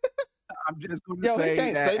Nazi. I'm just going to say he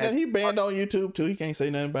can't say that. He banned on YouTube too. He can't say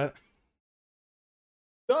nothing about it.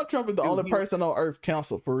 Donald Trump is the only person on earth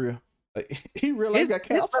canceled for real. Like, he really got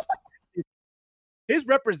canceled. His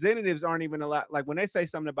representatives aren't even allowed. Like, when they say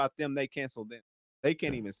something about them, they cancel them. They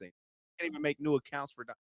can't even say. They can't even make new accounts for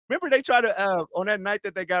them. Remember, they tried to on that night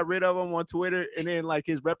that they got rid of him on Twitter, and then like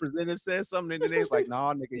his representative said something, and then they was like,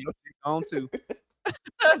 "Nah, nigga, your shit gone too."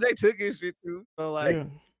 They took his shit too. So like,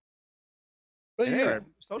 but yeah,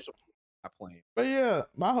 social not playing. But yeah,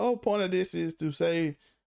 my whole point of this is to say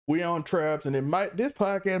we on traps, and this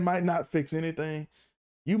podcast might not fix anything.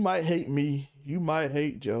 You might hate me, you might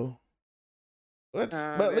hate Joe. But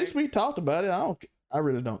at least we talked about it. I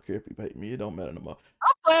really don't care if people hate me. It don't matter no more.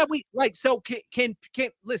 I'm glad we like. So can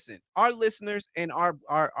listen, our listeners and our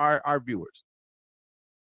viewers.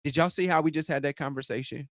 Did y'all see how we just had that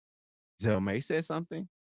conversation? Zelmay said something.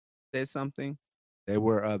 They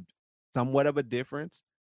were somewhat of a difference,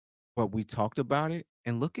 but we talked about it.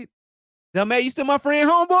 And look at Zelmay. You still my friend,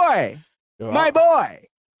 homeboy, my boy.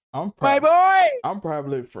 I'm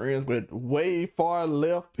probably friends with way far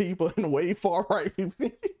left people and way far right people.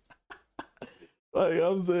 Like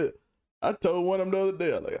I'm saying, I told one of them the other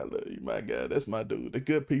day, like, I love you, my guy. That's my dude. The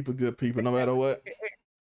good people, no matter what.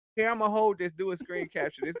 Here, I'm gonna hold this, do a screen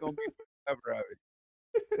capture. This gonna be forever of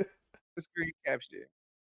it. screen captured it?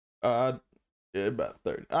 Uh, yeah, about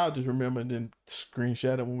 30. I'll just remember and then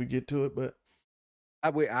screenshot it when we get to it. But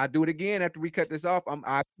I'll do it again after we cut this off. oh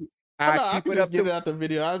I no, I keep could it just up get to it out the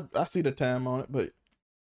video. I see the time on it, but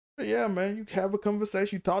yeah, man, you have a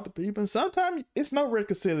conversation, you talk to people, and sometimes it's no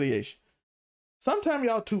reconciliation. Sometimes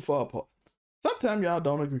y'all too far apart. Sometimes y'all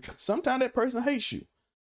don't agree. Sometimes that person hates you.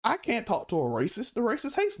 I can't talk to a racist. The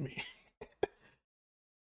racist hates me.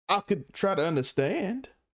 I could try to understand,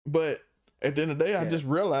 but at the end of the day, I just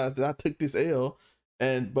realized that I took this L,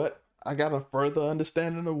 but I got a further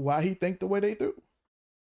understanding of why he think the way they do.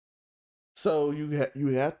 So you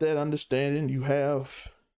have that understanding. You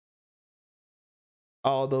have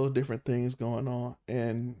all those different things going on,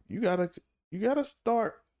 and you gotta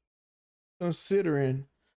start considering,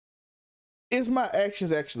 is my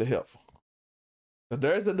actions actually helpful?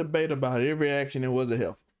 There's a debate about every action and was it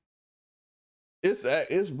helpful.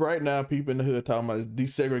 It's right now people in the hood talking about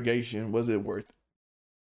desegregation. Was it worth it?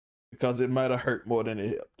 Because it might have hurt more than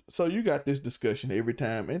it helped. So you got this discussion every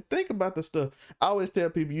time. And think about the stuff. I always tell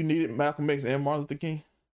people you needed Malcolm X and Martin Luther King.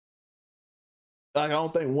 Like, I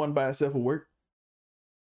don't think one by itself will work.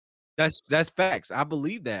 That's facts. I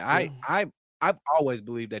believe that. Yeah. I've always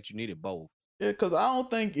believed that you needed both. Yeah, because I don't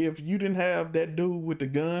think if you didn't have that dude with the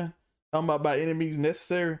gun talking about by enemies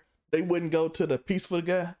necessary, they wouldn't go to the peaceful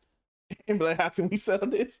guy and be like, how can we settle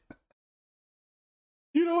this?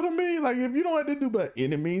 You know what I mean? Like, if you don't have to do by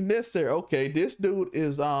enemies necessary, okay, this dude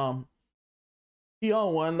is he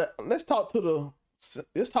on one. Let's talk to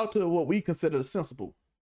what we consider the sensible.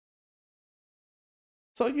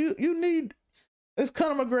 So you need, as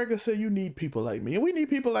Conor McGregor said, you need people like me, and we need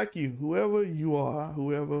people like you, whoever you are,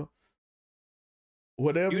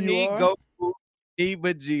 whatever you need are. Goku, you need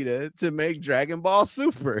Vegeta to make Dragon Ball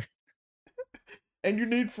Super, and you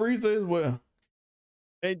need Frieza as well.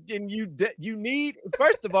 And you need,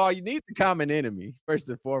 first of all, you need the common enemy first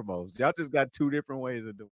and foremost. Y'all just got two different ways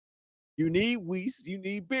of doing it. You need Whis, you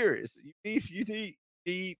need Beerus, you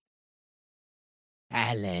need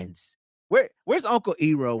balance. Where's Uncle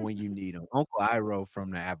Iroh when you need him? Uncle Iroh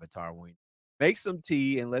from the Avatar when make some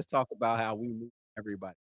tea and let's talk about how we need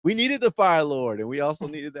everybody. We needed the Fire Lord and we also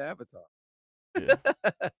needed the Avatar. Yeah.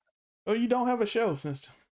 Well, you don't have a show since,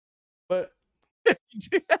 but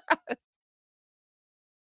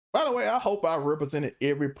by the way, I hope I represented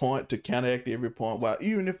every point to counteract every point. While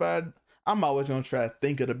even if I'm always gonna try to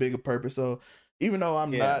think of the bigger purpose. So even though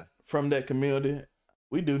I'm not from that community,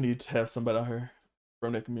 we do need to have somebody out here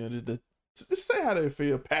from that community to just say how they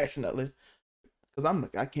feel passionately. Because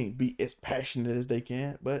I can't be as passionate as they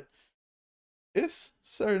can, but it's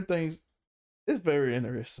certain things. It's very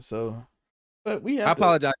interesting. So, but we have. I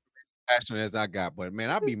apologize for as passionate as I got, but man,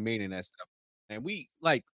 I be meaning that stuff. And we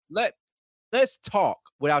like let's talk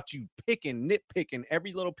without you nitpicking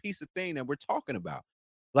every little piece of thing that we're talking about.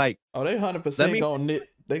 Like, oh, they 100% gonna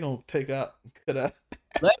they gonna take out, cut out.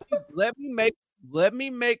 let me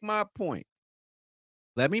make my point.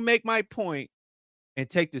 Let me make my point and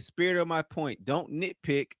take the spirit of my point. Don't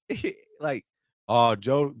nitpick. Like, oh,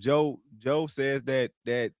 Joe says that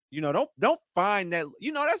don't find that,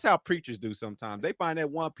 that's how preachers do sometimes. They find that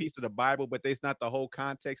one piece of the Bible, but it's not the whole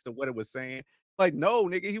context of what it was saying. Like, no,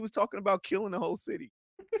 nigga, he was talking about killing the whole city.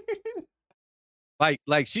 like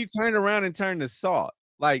she turned around and turned to salt.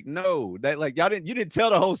 Like, no, that like you didn't tell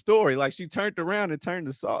the whole story. Like, she turned around and turned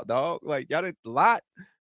to salt, dog. Like, y'all did a lot.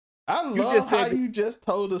 I love how you just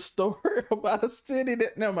told a story about a city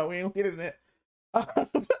that no, we ain't get in that.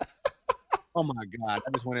 Oh my God,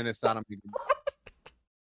 I just went into sodomy.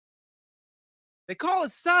 They call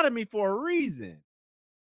it sodomy for a reason.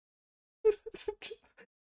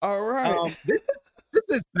 All right. This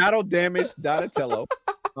is Battle Damage Donatello.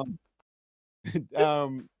 Oh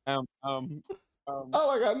my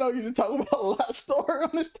God, no, you didn't talk about a lot of story on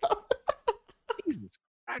this topic. Jesus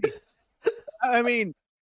Christ. I mean,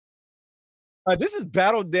 this is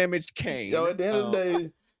Battle Damage Cain. Yo, at the end of the day,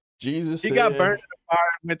 Jesus got burned in the fire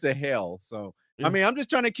and went to hell. So, I mean, I'm just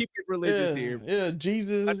trying to keep it religious here. Yeah,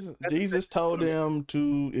 Jesus told them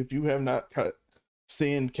to, if you have not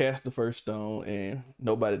sinned, cast the first stone, and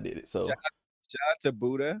nobody did it. So, shout out to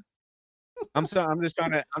Buddha. I'm just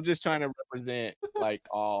trying to represent like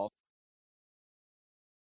all.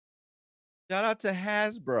 Shout out to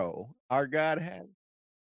Hasbro, our God has.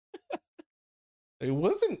 It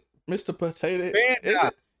wasn't Mr. Potato.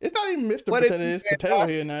 It's not even Mr. Potato. It's Potato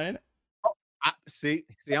Head now, ain't it? See,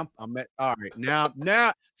 I'm at, all right.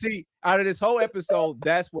 Now, see, out of this whole episode,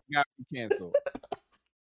 that's what got me canceled.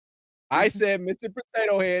 I said, Mr.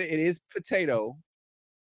 Potato Head, it is potato.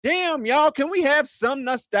 Damn, y'all, can we have some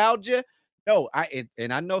nostalgia? No,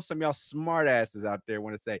 and I know some of y'all smart asses out there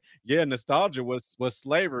want to say, yeah, nostalgia was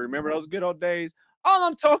slavery. Remember those good old days? All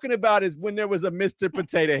I'm talking about is when there was a Mr.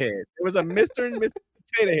 Potato Head. There was a Mr. and Mrs.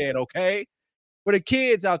 Potato Head, okay? For the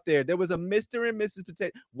kids out there, there was a Mr. and Mrs.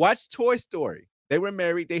 Potato. Watch Toy Story. They were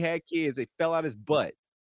married, they had kids, they fell out his butt.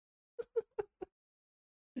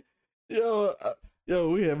 Yo,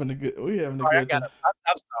 we having a Sorry, I good gotta time.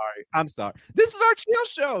 I'm sorry. I'm sorry. This is our chill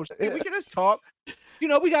show. Shit, we can just talk. You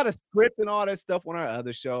know, we got a script and all that stuff on our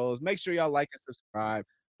other shows. Make sure y'all like and subscribe.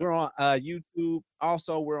 We're on YouTube.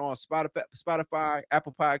 Also, we're on Spotify,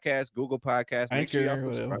 Apple Podcasts, Google Podcasts. Make sure y'all Anchor,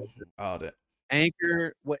 subscribe whatever, to all that.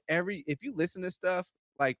 Anchor, whatever. If you listen to stuff,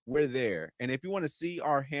 like we're there. And if you want to see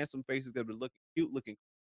our handsome faces that are looking cute, looking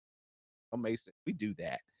amazing, we do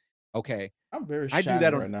that. Okay. I'm very I do shiny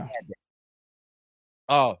that on right now. bad days.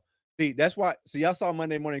 Oh, see, that's why. So y'all saw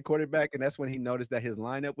Monday Morning Quarterback, and that's when he noticed that his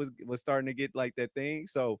lineup was starting to get like that thing.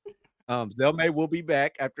 So, Zelmay will be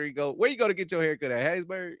back after he go. Where you go to get your haircut at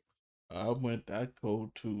Hattiesburg? I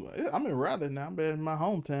go to, I'm in Raleigh now. I'm in my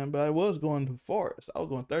hometown, but I was going to Forest. I was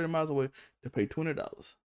going 30 miles away to pay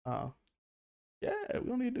 $20. Yeah, we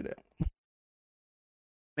don't need to do that.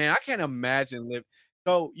 Man, I can't imagine live.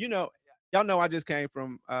 So y'all know I just came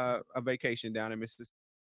from a vacation down in Mississippi,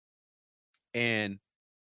 and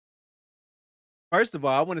first of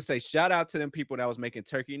all, I want to say shout out to them people that was making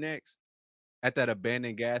turkey necks at that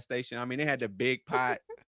abandoned gas station. I mean, they had the big pot.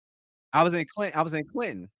 I was in Clinton. I was in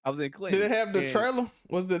Clinton. I was in Did Clinton, it have the and trailer?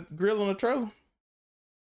 Was the grill on the trailer?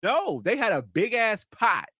 no, they had a big ass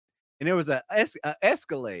pot, and there was a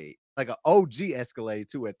Escalade, like an OG Escalade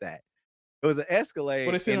too. At that, it was an What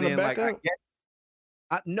Escalade, they sitting and in the then back like I of? guess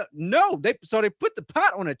no, they put the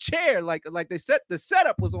pot on a chair, like they set the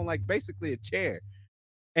setup was on like basically a chair,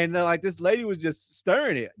 and like this lady was just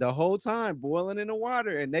stirring it the whole time, boiling in the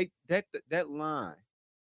water, and that line,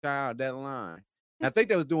 child, that line. And I think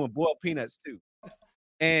they was doing boiled peanuts too.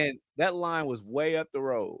 And that line was way up the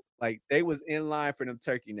road. Like they was in line for them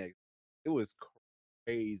turkey necks. It was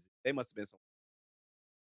crazy. They must have been some.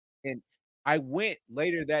 And I went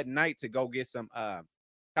later that night to go get some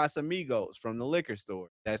Casamigos from the liquor store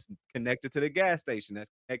that's connected to the gas station.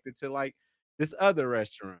 That's connected to like this other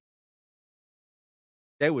restaurant.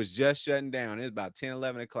 They was just shutting down. It was about 10,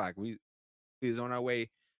 11 o'clock. We was on our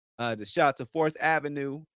way to shout out to 4th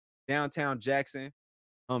Avenue, downtown Jackson.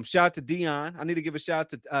 Shout out to Dion. I need to give a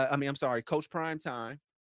shout out to I'm sorry, Coach Prime Time.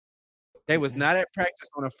 They was Okay. not at practice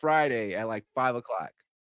on a Friday at like 5 o'clock.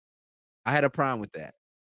 I had a problem with that.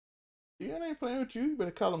 Yeah, they ain't playing with you. You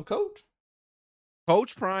better call him coach.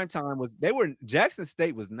 Coach Prime Time Jackson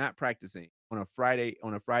State was not practicing on a Friday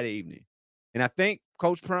evening. And I think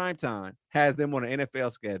Coach Prime Time has them on an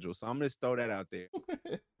NFL schedule. So I'm gonna just throw that out there.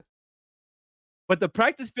 But the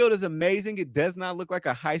practice field is amazing. It does not look like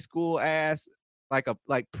a high school ass, like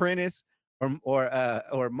Prentice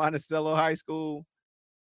or Monticello High School.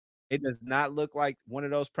 It does not look like one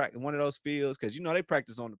of those fields because they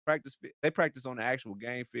practice on the they practice on the actual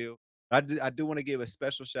game field. I do want to give a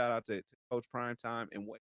special shout out to Coach Primetime and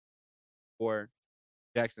what for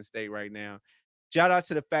Jackson State right now. Shout out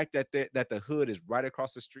to the fact that the hood is right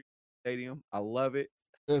across the street from the stadium. I love it.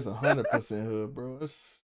 There's 100% hood, bro.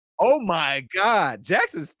 Oh my God.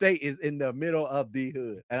 Jackson State is in the middle of the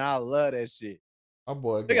hood. And I love that shit. My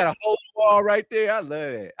boy They got got a whole wall right there. I love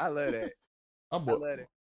that. I love that. my I boy love it.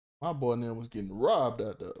 my boy and them was getting robbed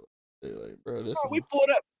out there. They like, bro, this Oh, one.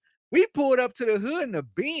 we pulled up to the hood in the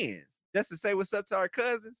Benz just to say what's up to our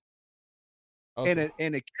cousins. And Also,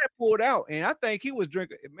 the cat pulled out, and I think he was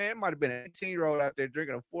drinking. Man, it might have been an 18-year-old out there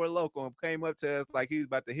drinking a Four Loko and came up to us like he was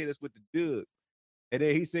about to hit us with the jug. And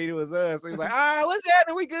then he seen it was us. He was like, what's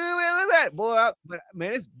happening? We good, man. What's that? Boy, but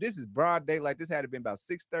man, this is broad daylight. This had to been about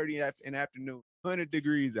 6:30 in the afternoon, 100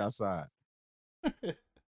 degrees outside.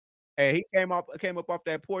 And he came up off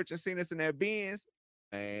that porch and seen us in that Benz.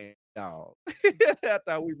 Man, dog. I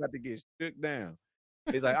thought we about to get shook down.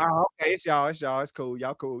 He's like, oh, okay, it's y'all, it's cool,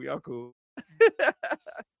 y'all cool, y'all cool.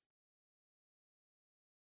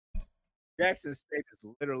 Jackson State is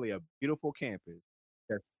literally a beautiful campus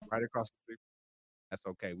that's right across the street. That's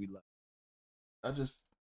okay. We love I just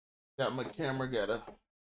got my camera gotta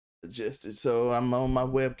adjusted, so I'm on my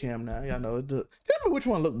webcam now. Y'all know it. Tell me which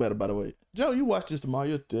one look better, by the way. Joe, you watch this tomorrow.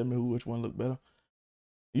 You'll tell me which one look better.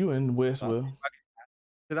 You in Westville.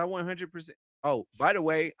 because I 100%. Oh, by the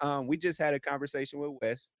way, we just had a conversation with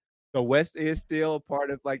Wes. So Wes is still a part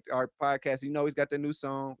of like our podcast. He's got the new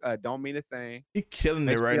song, "Don't Mean a Thing." He killing it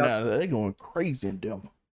Make sure right y'all. now. They going crazy in them.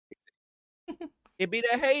 It be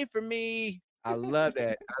the hey for me. I love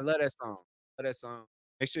that. I love that song. Love that song.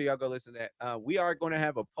 Make sure y'all go listen to that. We are going to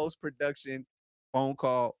have a post production phone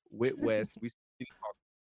call with Wes. We talk.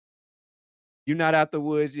 You're not out the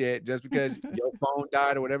woods yet, just because your phone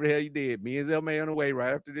died or whatever the hell you did. Me and Zell May on the way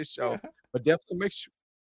right after this show. But definitely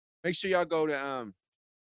make sure y'all go to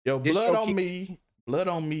Yo, Distro King. Blood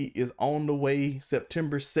on Me is on the way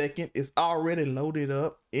September 2nd. It's already loaded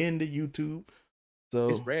up in the YouTube. So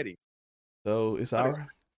It's ready. So it's all right.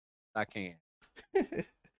 I can.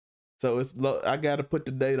 So I got to put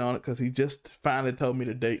the date on it because he just finally told me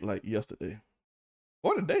the date like yesterday.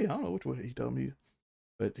 Or the day. I don't know which one he told me.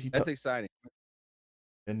 But That's exciting.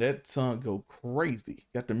 And that song go crazy.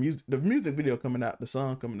 Got the music video coming out, the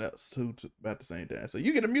song coming out too, about the same time. So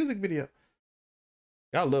you get a music video.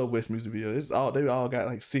 I love West music video. They all got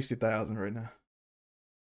like 60,000 right now.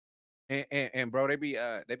 And bro, they be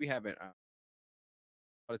having all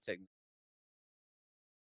the technique.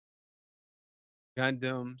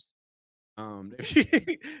 Gundams.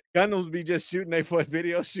 Gundams be just shooting they for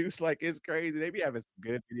video shoots like it's crazy. They be having some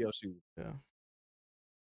good video shoots. Yeah.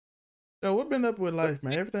 Yo, what been up with life,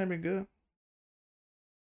 man? Everything been good?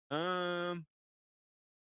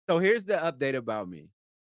 So here's the update about me.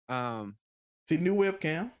 See, new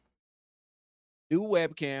webcam.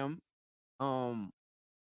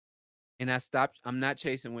 And I'm not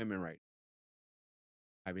chasing women right now.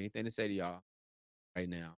 I have anything to say to y'all right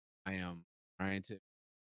now. I am trying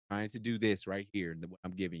to do this right here, what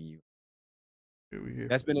I'm giving you.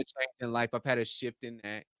 That's been a change in life. I've had a shift in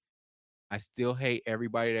that. I still hate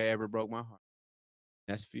everybody that ever broke my heart.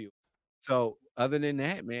 That's few. So other than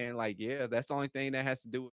that, man, like, yeah, that's the only thing that has to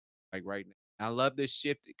do with like right now. I love this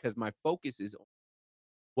shift because my focus is on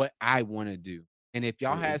what I want to do. And if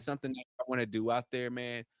y'all have something that I want to do out there,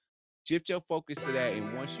 man, shift your focus to that.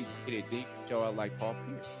 And once you get it, then you can show out like Paul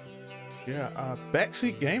Pierce. Yeah,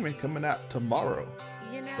 Backseat Gaming coming out tomorrow.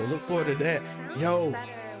 So look forward to that. Yo,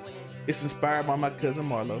 it's inspired by my cousin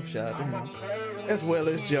Marlo. Shout out to him. As well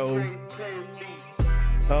as Joe.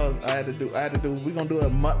 Cause we're gonna do a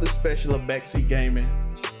monthly special of Backseat Gaming.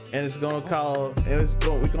 And it's gonna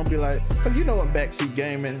we're gonna be like, cause you know what Backseat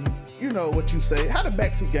Gaming, you know what you say. How do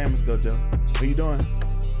Backseat Gamers go, Joe? What you doing?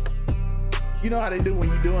 You know how they do when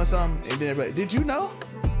you're doing something and then everybody, did you know?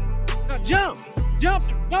 No, jump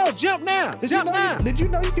now. Did you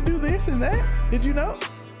know you can do this and that? Did you know?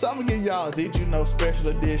 So I'm gonna give y'all Did You Know special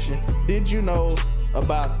edition. Did you know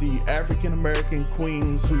about the African American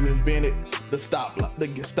queens who invented the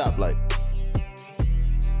stoplight?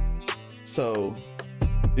 So,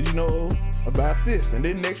 did you know about this? And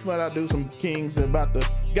then next month I'll do some kings about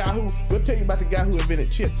we'll tell you about the guy who invented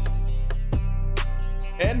chips.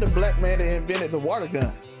 And the black man that invented the water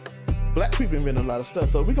gun. Black people invented a lot of stuff.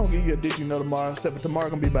 So we're gonna give you a Did You Know tomorrow. Except for tomorrow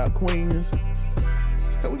gonna be about queens.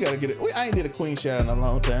 We gotta get it. I ain't did a queen shout out in a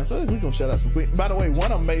long time, so we're gonna shout out some queens. By the way,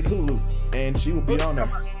 one of them made Hulu, and she will be on there.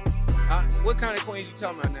 What kind of queens you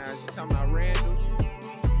talking about now? You talking about Randall?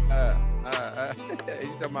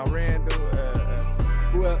 You talking about Randall?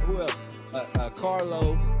 Who else?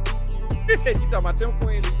 Carlos. You talking about them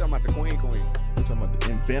queens? Or you talking about the queen? We're talking about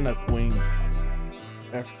the inventor queens,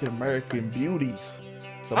 African American beauties.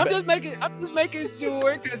 So I'm just making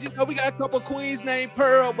sure, because we got a couple queens named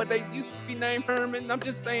Pearl, but they used to be named Herman. I'm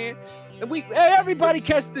just saying, and everybody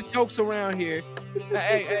catch the jokes around here.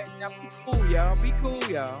 Hey, now be cool, y'all. Be cool.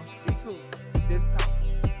 Just talk.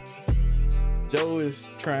 Joe is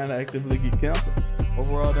trying to actively get canceled.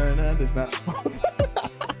 Overall, that is not smart.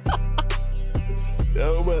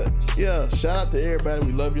 Yo, but yeah, shout out to everybody.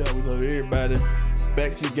 We love y'all. We love everybody.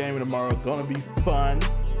 Backseat Gaming tomorrow. Gonna be fun.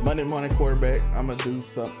 Monday morning quarterback. I'm gonna do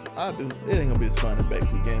something. It ain't gonna be as fun as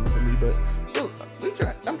Backseat Gaming for me, but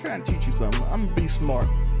I'm trying to teach you something. I'm gonna be smart.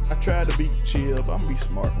 I tried to be chill, but I'm gonna be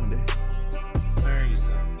smart one day. Learn you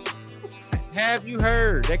something. Have you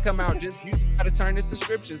heard? They come out, you gotta turn the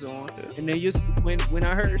subscriptions on, and then you when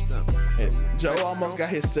I heard something. And Joe almost got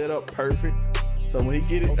his setup perfect. So when he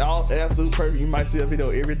get it all absolute perfect, you might see a video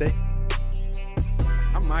every day.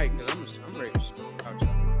 I might, because I'm ready to start out, y'all.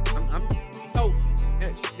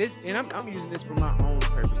 I'm using this for my own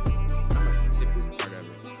purposes. I'm gonna snip this part of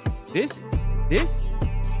it. This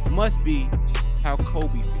must be how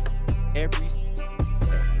Kobe feels every step,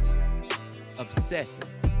 obsessing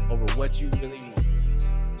over what you really want.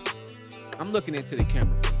 I'm looking into the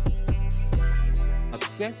camera.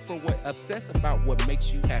 Obsess about what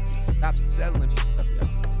makes you happy. Stop settling for stuff,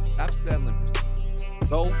 y'all. Stop settling for stuff.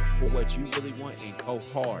 Go for what you really want and go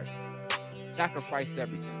hard. Sacrifice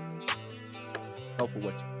everything. Go for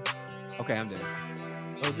what you want. Okay, I'm done.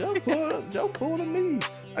 Oh, Joe pulled a knee.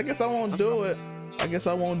 I guess I won't do it.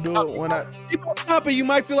 When I. Keep on top of you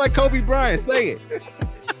might feel like Kobe Bryant. Say it.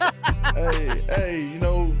 Hey, you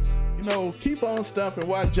know you know, keep on stumping.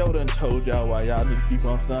 Why Joe done told y'all why y'all need to keep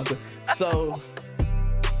on stumping. So,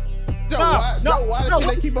 Joe, why should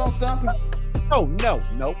they keep on stumping? No,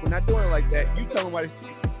 we're not doing it like that. You tell them why they should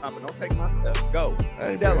keep stumping. Don't take my stuff. Go.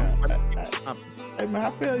 Hey, Tell man, them. Hey, man,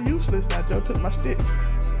 I feel useless now. Joe took my sticks.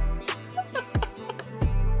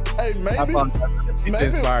 Hey, maybe,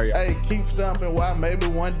 hey, keep stumping. Why? Maybe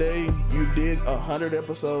one day you did 100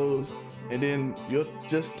 episodes and then you'll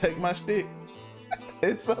just take my stick.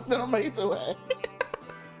 It's something amazing.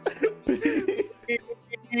 See,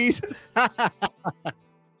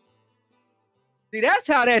 that's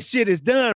how that shit is done.